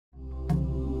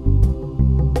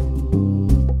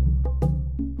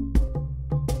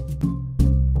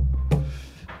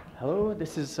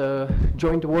This is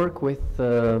joint work with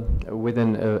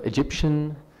an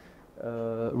Egyptian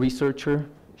researcher,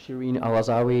 Shireen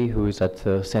Al-Azawi, who is at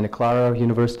Santa Clara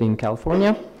University in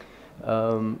California.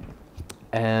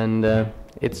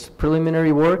 It's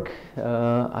preliminary work.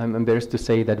 I'm embarrassed to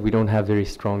say that we don't have very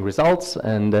strong results,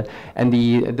 and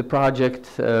the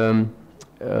project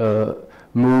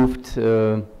moved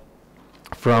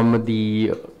from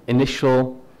the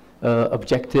initial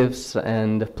objectives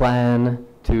and plan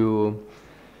to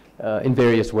in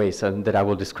various ways that I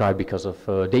will describe because of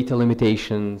data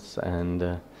limitations and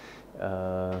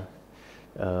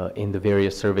in the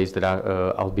various surveys that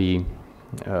I'll be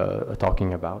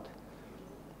talking about.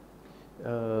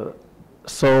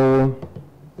 So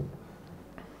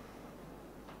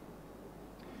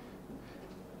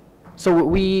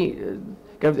we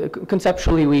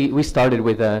conceptually we started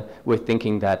with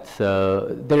thinking that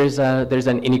there's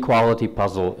an inequality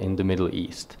puzzle in the Middle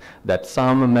East, that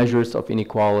some measures of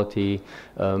inequality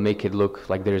make it look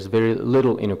like there's very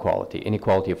little inequality.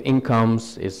 Inequality of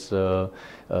incomes is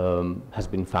has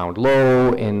been found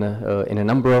low in a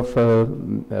number of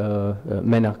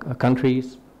MENA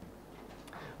countries.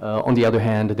 On the other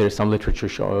hand, there's some literature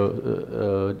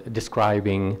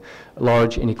describing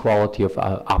large inequality of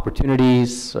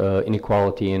opportunities,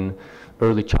 inequality in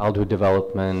early childhood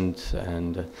development,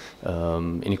 and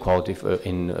inequality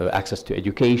in access to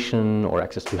education or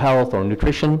access to health or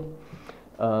nutrition.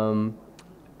 So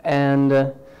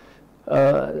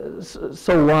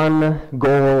one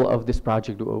goal of this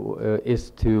project is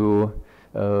to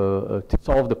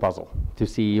solve the puzzle, to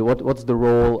see what's the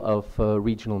role of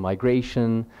regional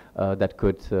migration that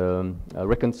could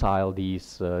reconcile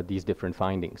these different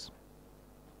findings.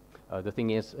 The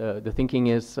thinking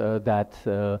is that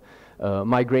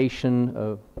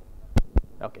migration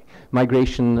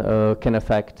can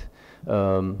affect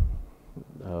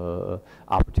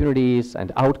opportunities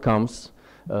and outcomes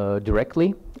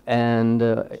directly. And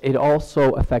it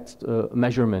also affects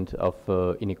measurement of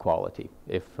inequality.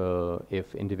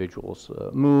 If individuals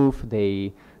move,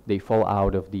 they fall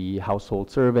out of the household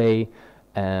survey,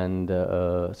 and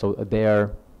so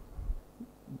their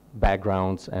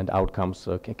backgrounds and outcomes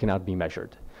cannot be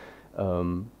measured.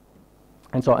 And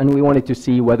we wanted to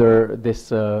see whether this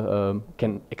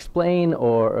can explain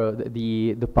or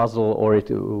the puzzle, or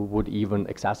it would even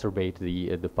exacerbate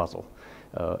the puzzle.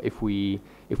 If we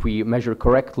measure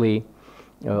correctly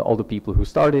all the people who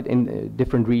started in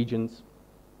different regions,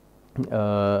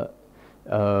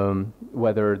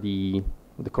 whether the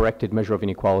corrected measure of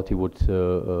inequality would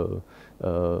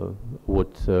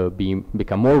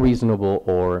become more reasonable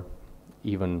or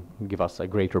even give us a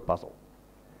greater puzzle.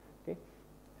 Okay.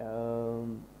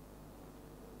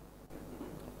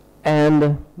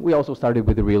 And we also started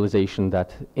with the realization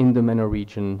that in the MENA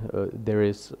region there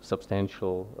is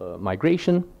substantial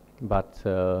migration, but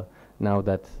now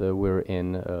that we're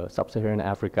in sub-Saharan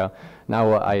Africa,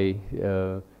 now I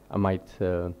might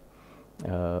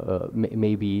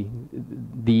maybe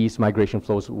these migration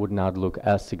flows would not look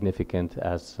as significant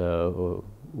as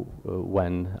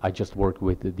when I just worked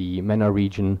with the MENA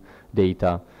region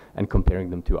data and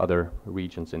comparing them to other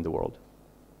regions in the world.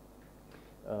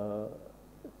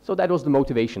 So that was the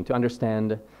motivation, to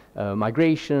understand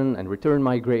migration and return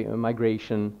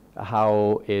migration,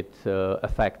 how it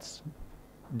affects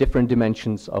different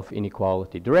dimensions of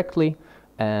inequality directly,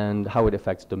 and how it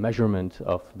affects the measurement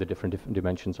of the different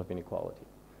dimensions of inequality.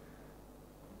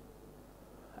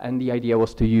 And the idea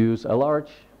was to use a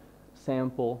large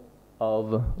sample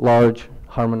of large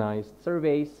harmonized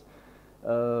surveys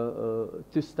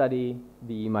to study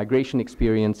the migration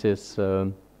experiences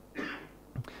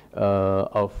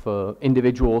of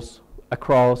individuals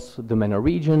across the MENA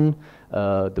region,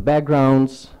 the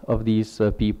backgrounds of these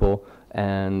people,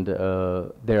 and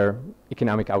their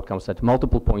economic outcomes at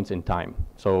multiple points in time.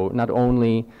 So not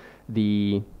only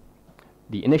the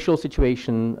initial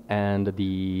situation and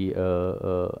the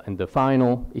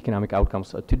final economic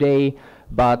outcomes today,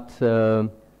 but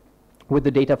with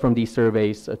the data from these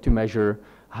surveys to measure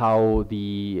how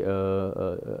the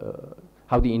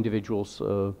individuals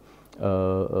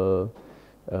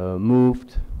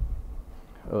moved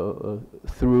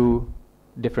through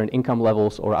different income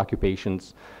levels or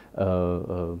occupations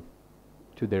to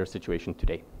their situation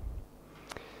today.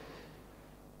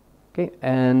 Okay,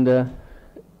 and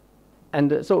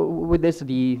so with this,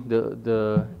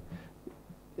 the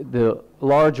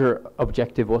larger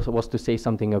objective was to say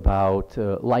something about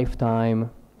lifetime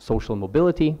social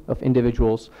mobility of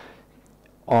individuals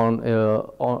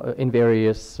in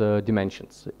various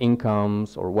dimensions,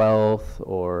 incomes or wealth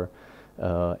or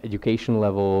education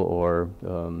level or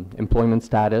employment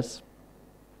status.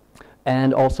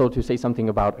 and also to say something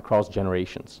about across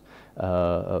generations,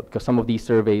 because some of these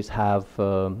surveys have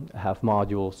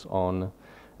modules on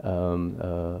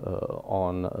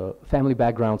family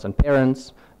backgrounds and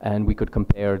parents, and we could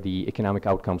compare the economic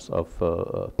outcomes of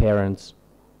parents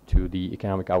to the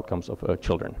economic outcomes of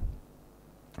children.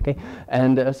 Okay,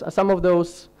 and some of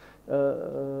those,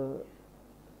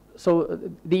 so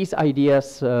these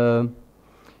ideas,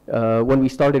 when we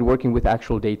started working with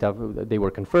actual data, they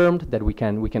were confirmed that we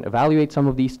can evaluate some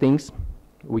of these things.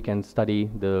 We can study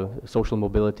the social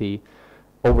mobility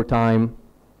over time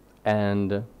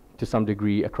and to some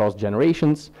degree across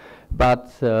generations,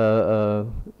 but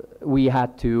we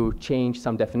had to change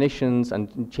some definitions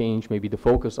and change maybe the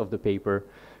focus of the paper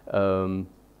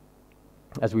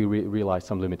as we realized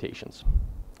some limitations.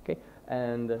 Okay,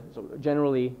 and so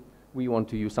generally we want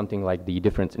to use something like the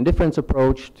difference in difference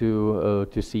approach to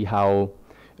see how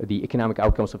the economic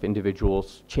outcomes of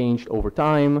individuals changed over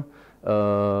time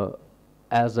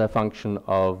as a function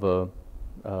of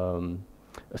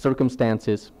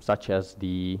circumstances such as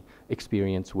the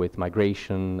experience with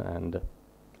migration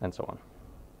and so on.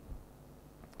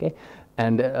 Okay,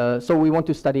 and so we want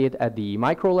to study it at the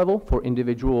micro level for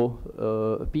individual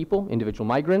people, individual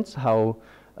migrants, how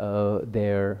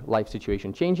their life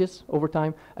situation changes over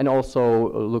time, and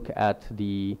also look at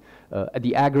the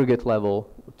aggregate level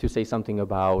to say something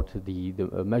about the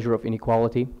measure of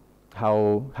inequality,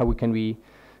 how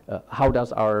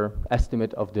does our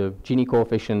estimate of the Gini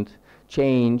coefficient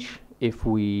change if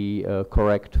we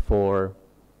correct for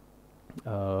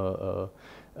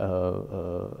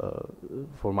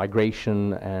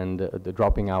migration and the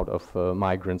dropping out of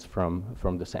migrants from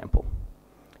the sample.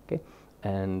 Okay,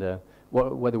 and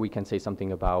whether we can say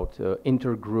something about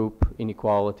intergroup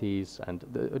inequalities and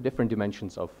the different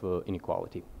dimensions of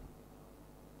inequality.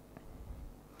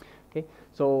 Okay,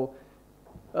 so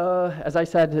as I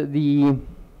said, the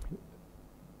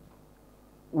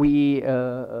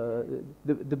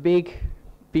big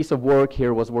piece of work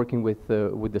here was working with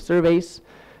the surveys,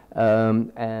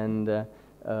 and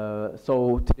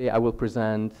so today I will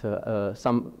present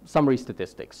some summary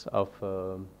statistics of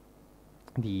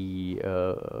the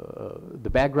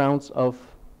backgrounds of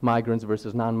migrants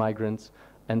versus non-migrants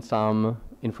and some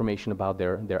information about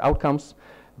their outcomes,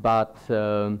 but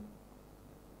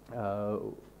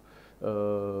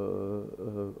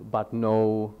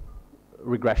no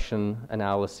regression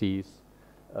analyses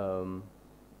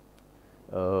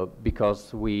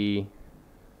because we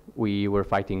were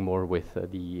fighting more with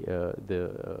the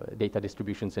data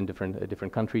distributions in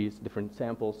different countries, different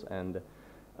samples,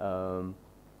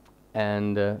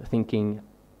 and thinking,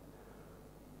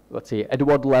 let's say, at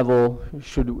what level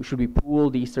should we pool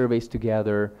these surveys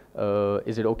together?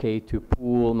 Is it okay to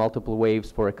pool multiple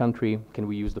waves for a country? Can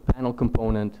we use the panel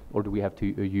component, or do we have to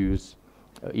use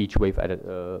each wave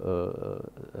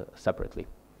separately?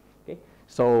 Okay,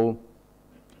 so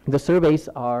the surveys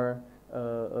are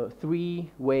 3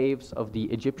 waves of the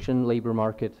Egyptian labor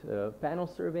market panel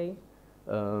survey,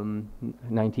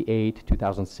 98,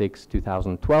 2006,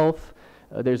 2012.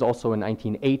 There's also a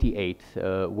 1988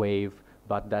 wave,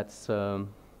 but that's a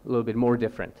little bit more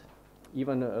different.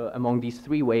 Even among these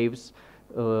 3 waves,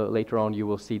 later on you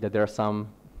will see that there are some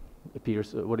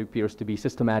what appears to be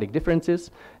systematic differences,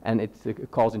 and it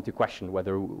calls into question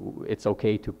whether it's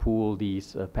okay to pool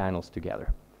these panels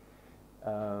together.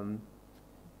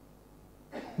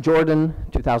 Jordan,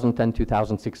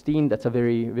 2010-2016, that's a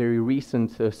very, very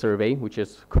recent survey, which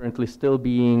is currently still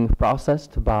being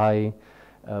processed by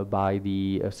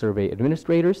the survey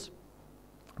administrators,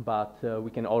 but we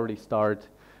can already start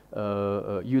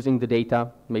using the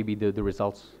data. Maybe the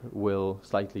results will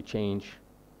slightly change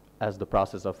as the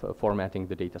process of formatting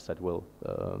the data set will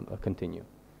continue.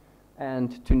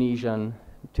 And Tunisian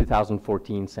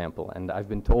 2014 sample, and I've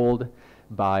been told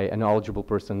by a knowledgeable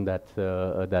person that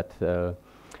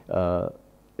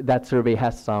that survey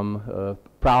has some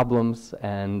problems,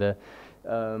 and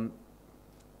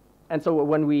so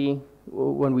when we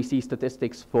see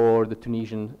statistics for the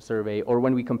Tunisian survey, or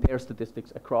when we compare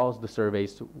statistics across the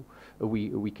surveys,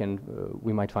 we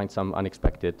might find some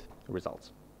unexpected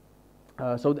results.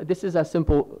 So this is a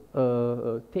simple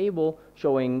table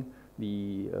showing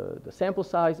the sample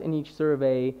size in each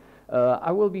survey.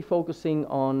 I will be focusing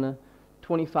on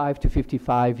 25 to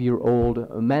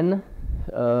 55-year-old men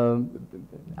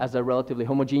as a relatively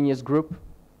homogeneous group,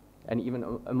 and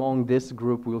even among this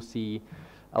group we'll see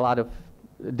a lot of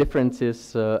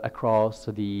differences across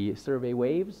the survey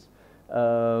waves.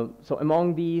 So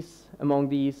among these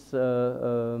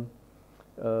 25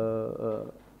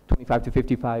 to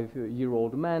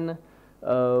 55-year-old men,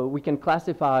 we can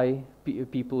classify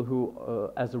people who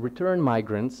as return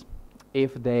migrants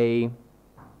if they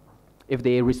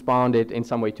responded in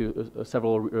some way to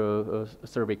several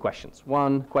survey questions.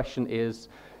 One question is,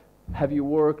 have you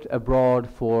worked abroad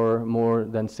for more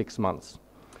than 6 months?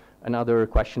 Another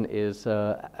question is,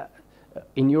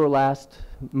 in your last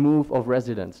move of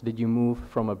residence, did you move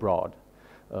from abroad?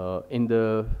 In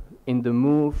the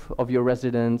move of your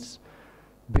residence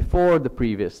before the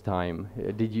previous time,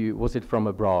 was it from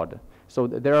abroad? So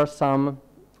there are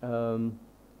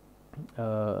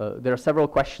several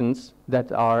questions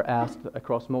that are asked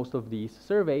across most of these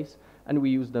surveys, and we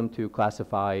use them to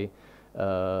classify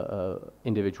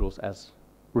individuals as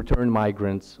return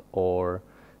migrants or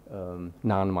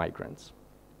non-migrants.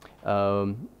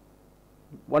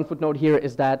 One footnote here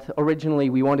is that originally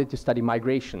we wanted to study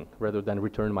migration rather than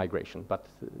return migration, but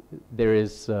there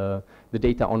is the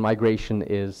data on migration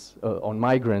is on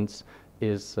migrants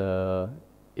is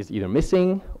either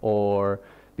missing or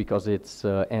because it's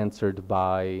answered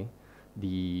by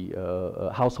the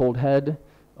household head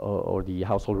or the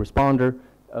household responder.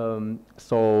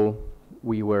 So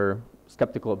we were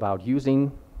skeptical about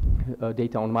using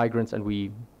data on migrants, and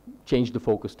we changed the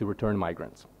focus to return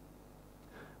migrants.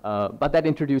 But that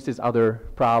introduces other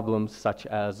problems, such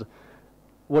as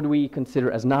what we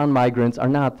consider as non-migrants are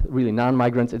not really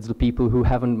non-migrants, it's the people who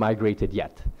haven't migrated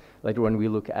yet. Later, when we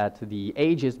look at the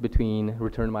ages between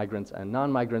return migrants and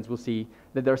non-migrants, we'll see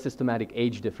that there are systematic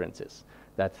age differences,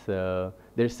 that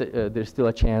there's still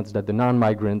a chance that the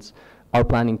non-migrants are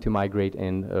planning to migrate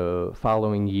in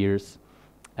following years,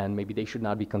 and maybe they should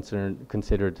not be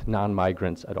considered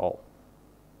non-migrants at all.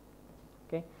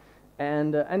 Okay,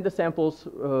 and the samples,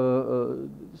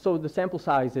 so the sample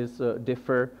sizes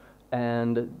differ,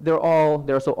 and they're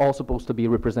all supposed to be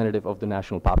representative of the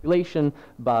national population,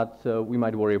 but we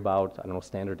might worry about, I don't know,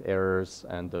 standard errors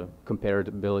and the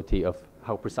comparability of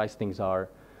how precise things are,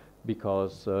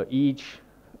 because each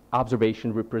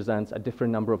observation represents a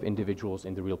different number of individuals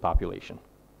in the real population,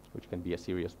 which can be a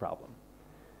serious problem.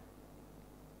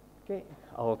 Okay,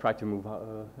 I'll try to move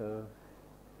on.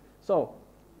 So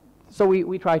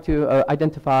we try to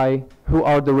identify who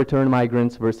are the return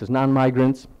migrants versus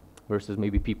non-migrants, versus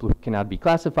maybe people who cannot be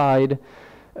classified,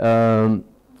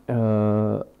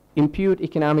 impute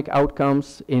economic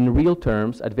outcomes in real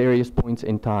terms at various points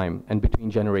in time and between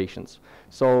generations.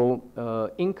 So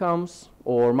incomes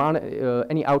or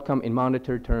any outcome in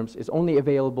monetary terms is only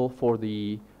available for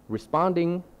the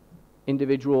responding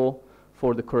individual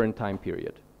for the current time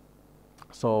period.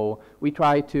 So we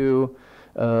try to,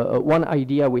 one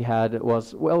idea we had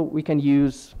was, well, we can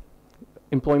use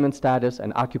employment status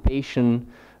and occupation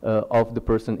of the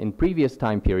person in previous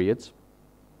time periods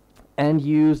and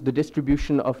use the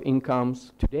distribution of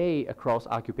incomes today across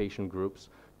occupation groups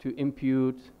to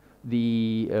impute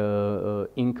the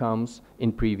incomes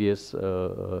in previous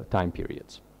time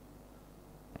periods.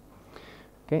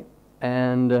 Okay,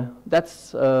 and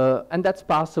that's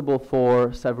possible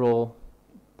for several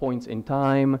points in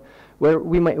time where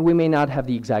we may not have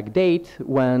the exact date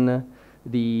when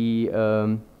the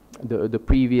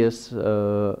previous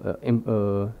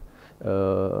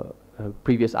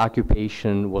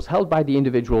occupation was held by the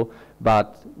individual,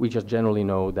 but we just generally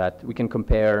know that we can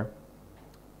compare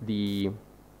the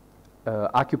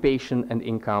occupation and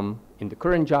income in the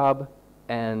current job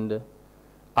and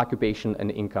occupation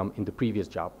and income in the previous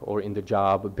job or in the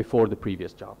job before the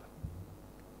previous job.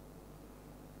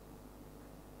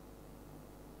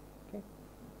 Okay.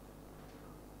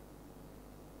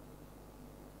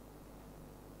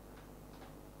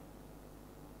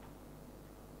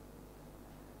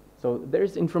 So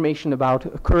there's information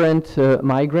about current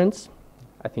migrants.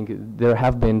 I think there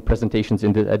have been presentations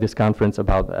at this conference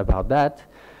about that,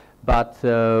 but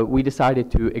we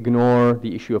decided to ignore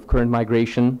the issue of current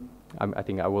migration. I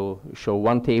think I will show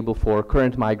one table for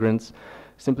current migrants,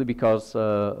 simply because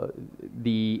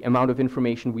the amount of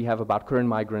information we have about current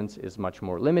migrants is much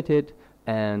more limited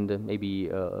and maybe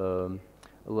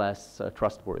less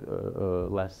trustworthy.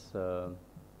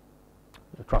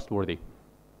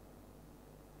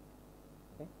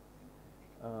 Okay.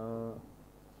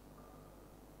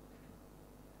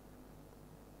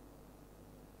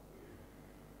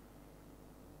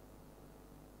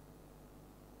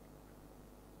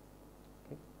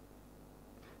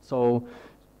 So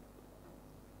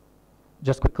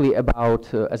just quickly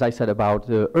about, as I said, about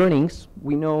earnings,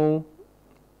 we know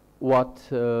what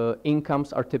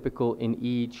incomes are typical in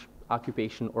each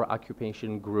occupation or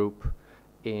occupation group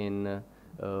in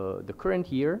the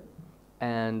current year,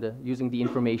 and using the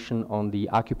information on the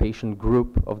occupation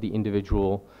group of the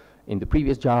individual in the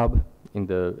previous job, in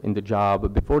the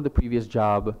job before the previous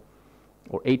job,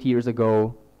 or 8 years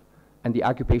ago, and the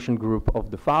occupation group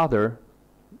of the father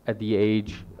at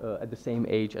the same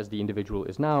age as the individual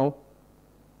is now,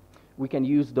 we can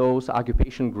use those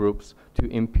occupation groups to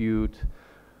impute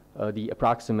the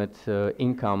approximate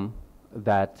income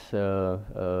that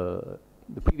the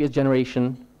previous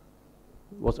generation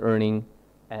was earning,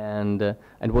 and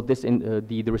what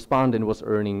the respondent was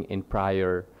earning in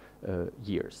prior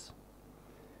years.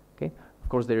 Okay, of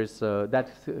course that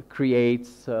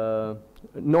creates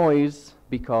noise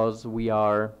because we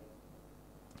are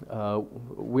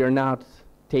not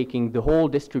taking the whole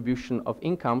distribution of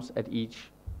incomes at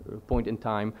each point in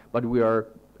time, but we are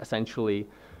essentially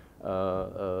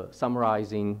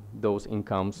summarizing those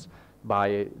incomes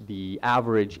by the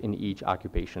average in each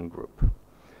occupation group.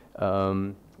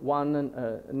 One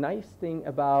nice thing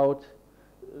about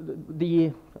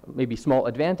the maybe small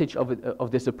advantage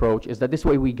of this approach is that this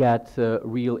way we get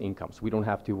real incomes. We don't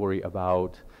have to worry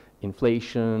about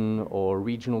inflation or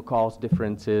regional cost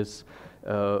differences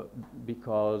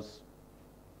because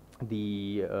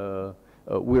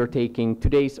we're taking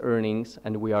today's earnings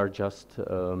and we are just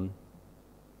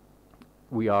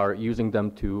we are using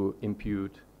them to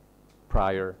impute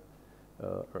prior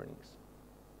earnings.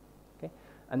 Okay,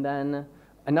 and then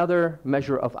another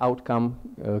measure of outcome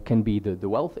can be the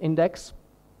wealth index.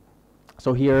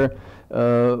 So here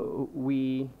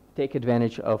we take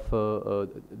advantage of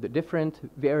the different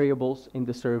variables in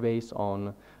the surveys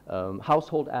on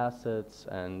household assets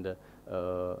and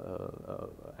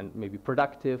maybe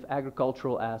productive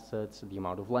agricultural assets, the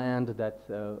amount of land that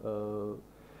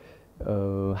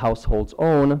households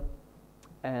own,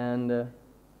 and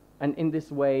in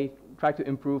this way try to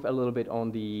improve a little bit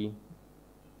on the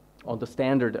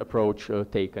standard approach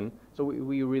taken. So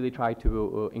we really try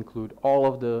to include all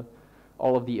of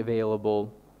the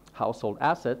available household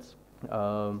assets,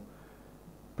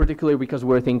 particularly because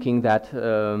we're thinking that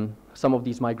some of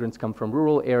these migrants come from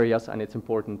rural areas, and it's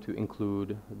important to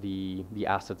include the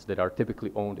assets that are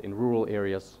typically owned in rural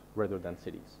areas rather than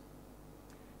cities.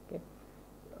 Okay.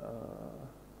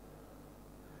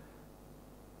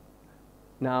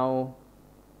 Now,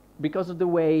 because of the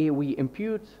way we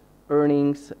impute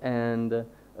earnings and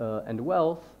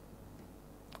wealth,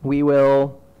 we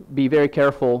will be very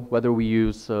careful whether we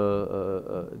use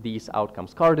these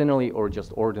outcomes cardinally or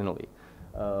just ordinally.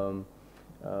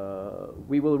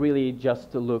 We will really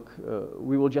just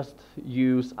we will just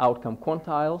use outcome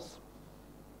quantiles.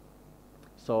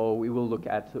 So we will look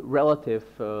at relative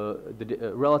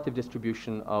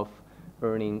distribution of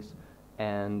earnings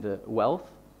and wealth.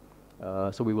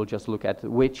 So we will just look at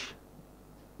which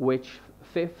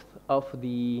fifth of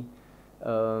the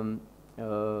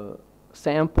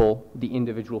sample the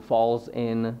individual falls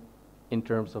in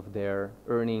terms of their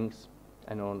earnings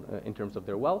and in terms of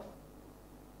their wealth.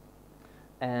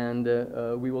 And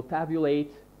we will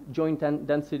tabulate joint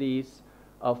densities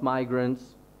of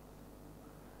migrants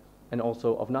and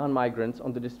also of non-migrants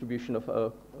on the distribution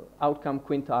of outcome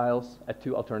quintiles at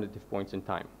two alternative points in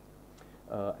time.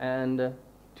 And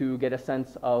to get a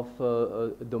sense of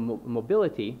the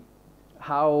mobility,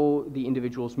 how the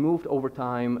individuals moved over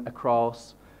time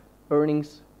across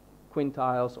earnings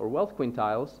quintiles or wealth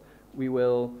quintiles, we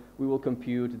will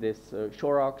compute this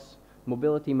Shorrock's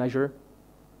mobility measure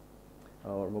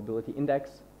or mobility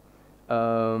index,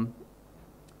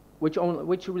 which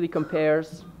really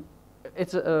compares.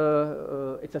 It's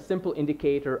a simple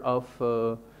indicator of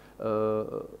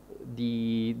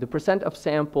the percent of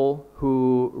sample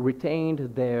who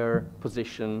retained their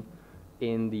position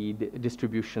in the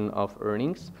distribution of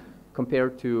earnings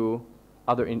compared to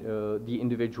the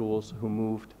individuals who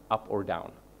moved up or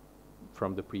down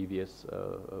from the previous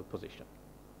position.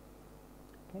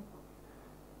 Okay.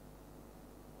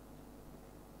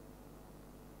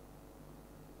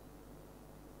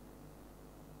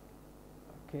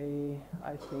 Okay,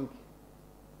 I think.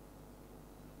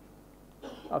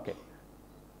 Okay.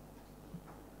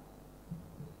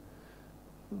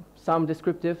 Some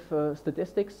descriptive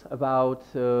statistics about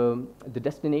the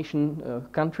destination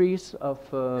countries of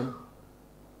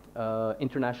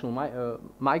international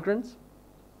migrants.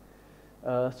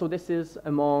 So this is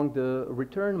among the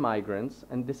return migrants,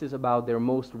 and this is about their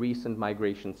most recent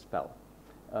migration spell.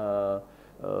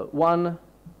 One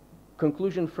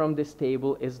conclusion from this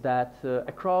table is that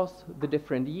across the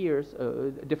different years,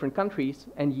 different countries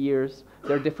and years,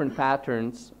 there are different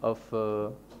patterns of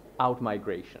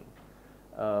out-migration.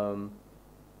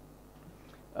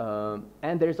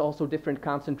 And there's also different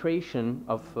concentration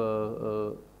of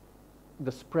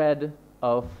the spread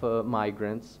of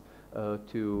migrants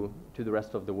to the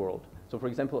rest of the world. So for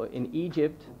example, in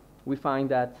Egypt, we find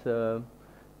that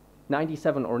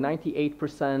 97 or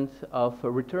 98% of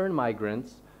return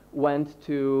migrants went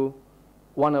to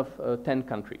one of 10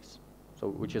 countries, so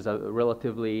which is a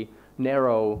relatively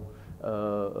narrow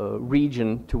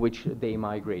region to which they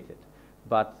migrated.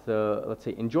 But let's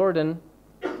say in Jordan,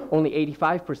 only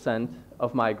 85%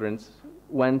 of migrants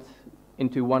went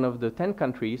into one of the 10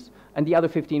 countries, and the other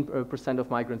 15% of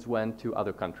migrants went to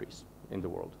other countries in the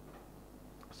world.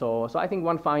 So I think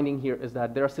one finding here is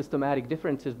that there are systematic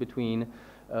differences between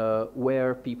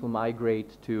where people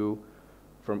migrate to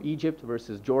from Egypt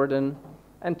versus Jordan,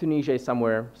 and Tunisia is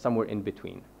somewhere in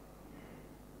between.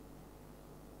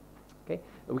 Okay,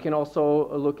 we can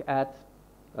also look at,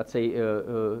 let's say,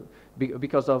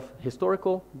 because of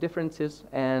historical differences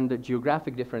and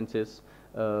geographic differences,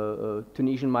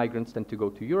 Tunisian migrants tend to go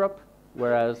to Europe,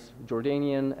 whereas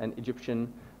Jordanian and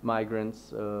Egyptian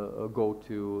migrants go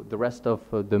to the rest of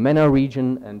the MENA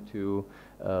region and to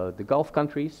the Gulf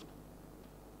countries.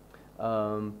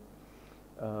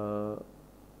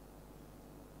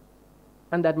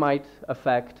 And that might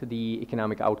affect the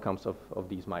economic outcomes of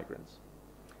these migrants.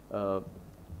 A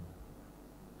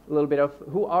little bit of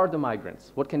who are the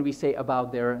migrants? What can we say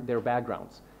about their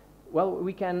backgrounds? Well,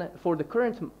 we can, for the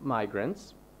current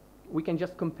migrants, we can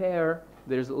just compare,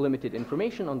 there's limited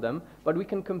information on them, but we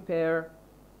can compare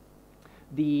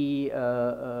the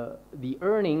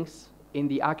earnings in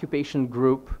the occupation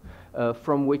group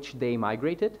from which they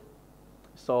migrated.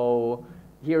 So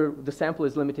here the sample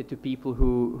is limited to people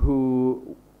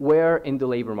who were in the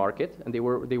labor market, and they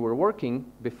were working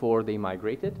before they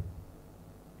migrated.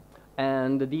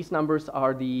 And these numbers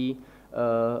are the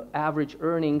average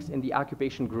earnings in the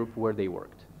occupation group where they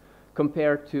worked,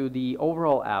 compared to the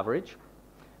overall average.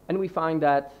 And we find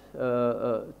that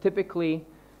typically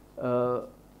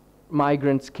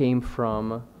migrants came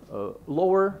from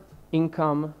lower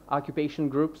income occupation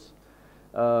groups.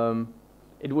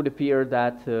 It would appear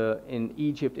that in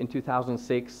Egypt in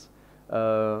 2006,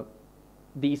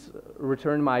 these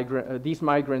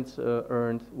migrants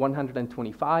earned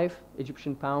 125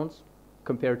 Egyptian pounds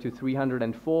compared to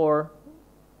 304,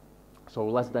 so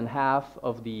less than half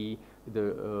of the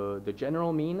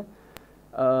general mean.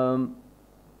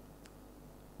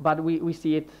 But we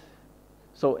see it,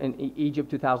 so in Egypt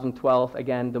 2012,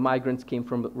 again, the migrants came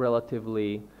from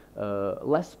relatively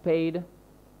less paid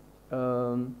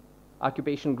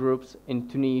occupation groups. In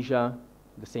Tunisia,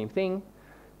 the same thing.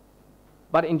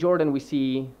 But in Jordan, we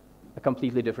see a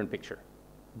completely different picture.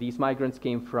 These migrants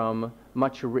came from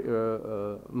much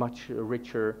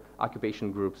richer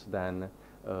occupation groups than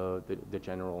the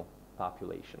general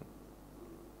population.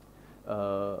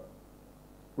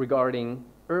 Regarding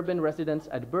urban residents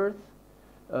at birth,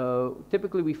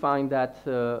 typically we find that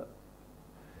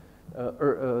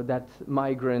that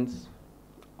migrants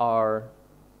are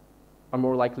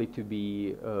more likely to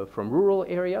be from rural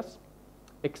areas,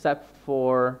 except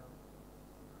for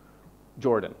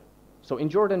Jordan. So in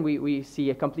Jordan, we see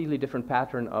a completely different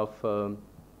pattern of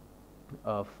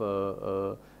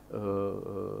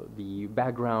the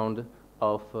background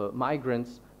of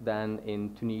migrants than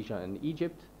in Tunisia and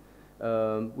Egypt.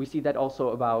 We see that also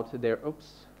about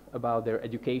their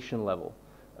education level.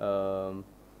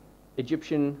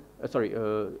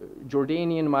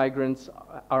 Jordanian migrants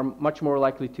are much more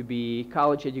likely to be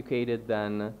college educated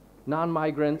than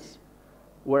non-migrants,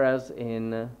 whereas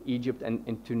in Egypt and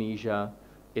in Tunisia,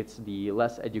 it's the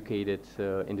less educated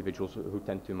individuals who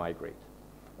tend to migrate.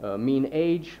 Mean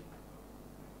age,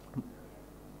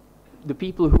 the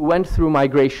people who went through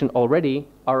migration already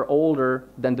are older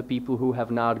than the people who have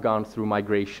not gone through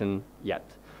migration yet.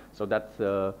 So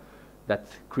that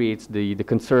creates the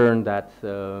concern that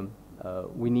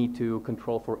we need to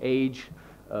control for age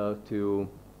to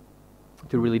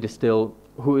really distill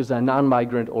who is a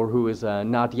non-migrant or who is a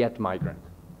not yet migrant.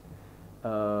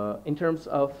 In terms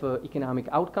of economic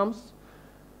outcomes,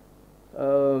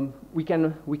 we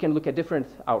can look at different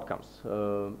outcomes.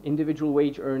 Individual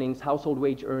wage earnings, household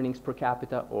wage earnings per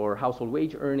capita, or household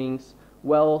wage earnings,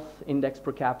 wealth index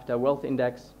per capita, wealth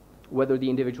index, whether the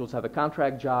individuals have a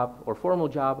contract job or formal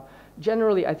job.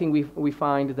 Generally, I think we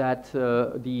find that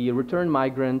the return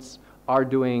migrants are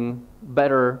doing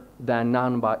better than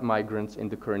non-migrants in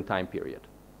the current time period.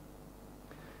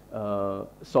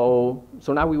 So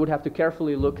now we would have to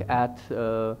carefully look at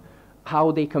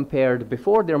how they compared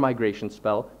before their migration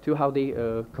spell to how they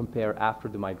compare after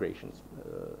the migration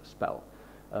spell.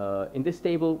 In this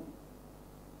table,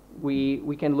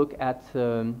 we can look at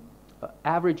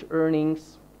average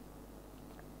earnings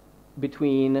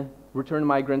between return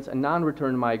migrants and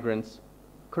non-return migrants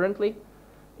currently,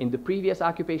 in the previous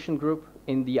occupation group,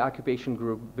 in the occupation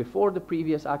group before the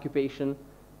previous occupation,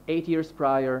 8 years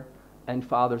prior, and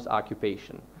father's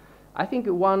occupation. I think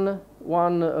one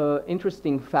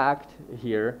interesting fact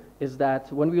here is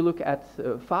that when we look at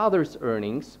fathers'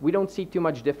 earnings, we don't see too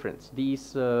much difference.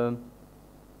 These, there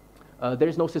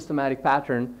is no systematic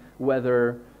pattern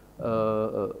whether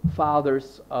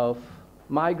fathers of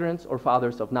migrants or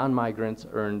fathers of non-migrants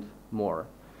earned more.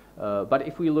 But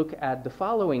if we look at the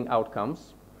following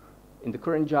outcomes, in the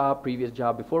current job, previous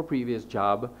job, before previous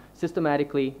job,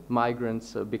 systematically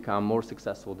migrants become more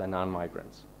successful than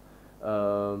non-migrants.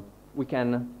 We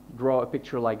can draw a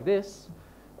picture like this,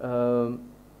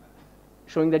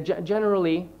 showing that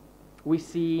generally we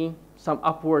see some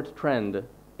upward trend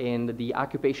in the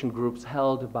occupation groups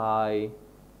held by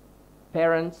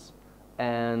parents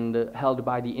and held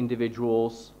by the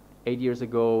individuals 8 years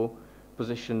ago,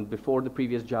 positioned before the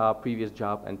previous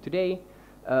job, and today.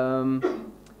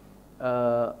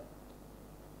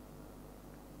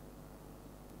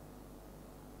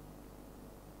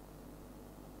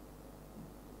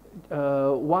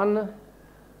 One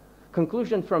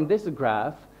conclusion from this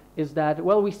graph is that,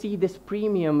 well, we see this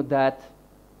premium that,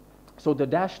 so the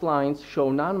dashed lines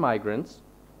show non-migrants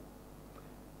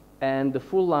and the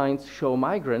full lines show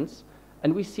migrants,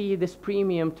 and we see this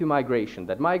premium to migration,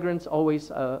 that migrants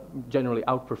always generally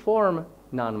outperform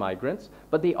non-migrants,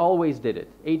 but they always did it.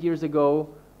 8 years ago,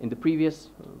 in the previous,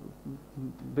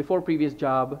 before previous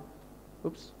job,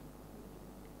 oops,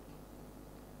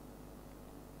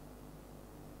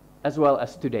 as well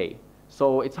as today.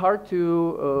 So it's hard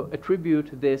to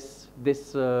attribute this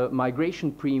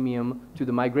migration premium to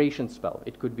the migration spell.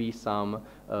 It could be some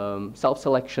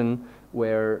self-selection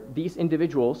where these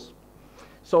individuals,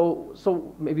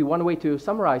 so maybe one way to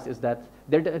summarize is that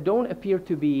there don't appear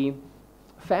to be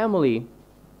family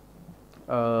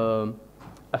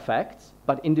effects,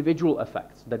 but individual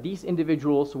effects, that these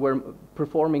individuals were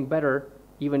performing better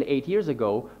even 8 years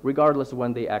ago, regardless of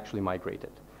when they actually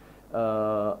migrated.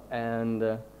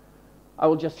 I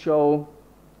will just show,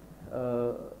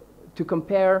 to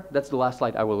compare, that's the last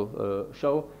slide I will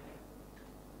show,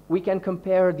 we can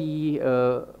compare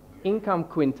the income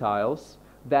quintiles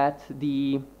that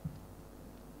the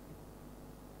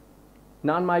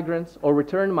non-migrants or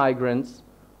return migrants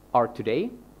are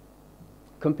today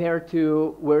compared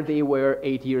to where they were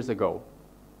 8 years ago.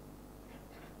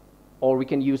 Or we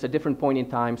can use a different point in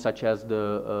time, such as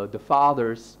the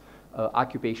father's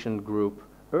occupation group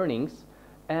earnings,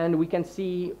 and we can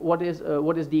see what is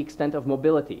the extent of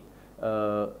mobility.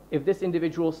 If this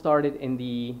individual started in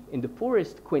the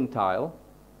poorest quintile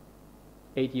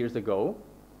 8 years ago,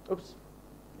 oops,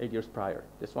 8 years prior,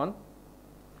 this one,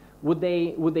 would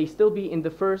they still be in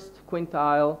the first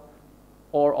quintile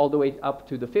or all the way up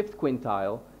to the 5th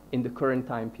quintile in the current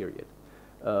time period?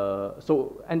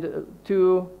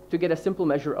 To get a simple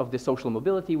measure of the social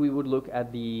mobility, we would look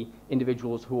at the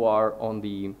individuals who are on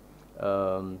the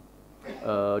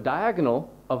diagonal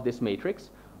of this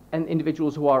matrix and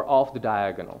individuals who are off the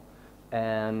diagonal.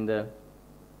 And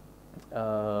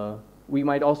we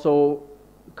might also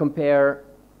compare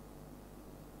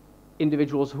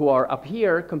individuals who are up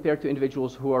here compared to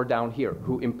individuals who are down here,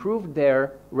 who improved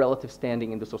their relative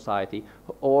standing in the society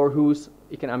or whose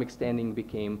economic standing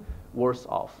became worse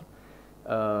off.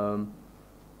 The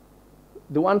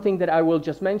one thing that I will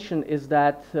just mention is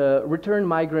that return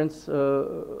migrants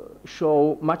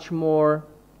show much more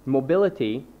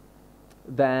mobility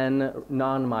than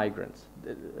non-migrants.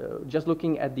 Just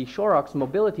looking at the Shorrock's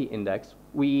mobility index,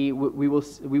 we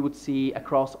would see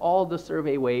across all the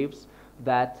survey waves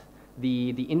that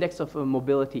the index of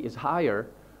mobility is higher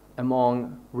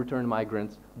among return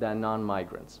migrants than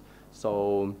non-migrants.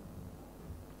 So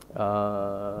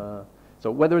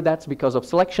whether that's because of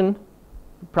selection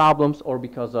problems or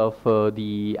because of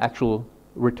the actual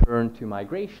return to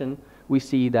migration, we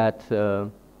see that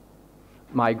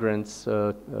migrants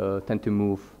tend to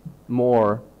move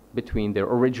more between their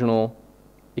original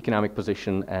economic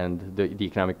position and the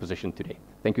economic position today.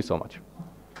 Thank you so much.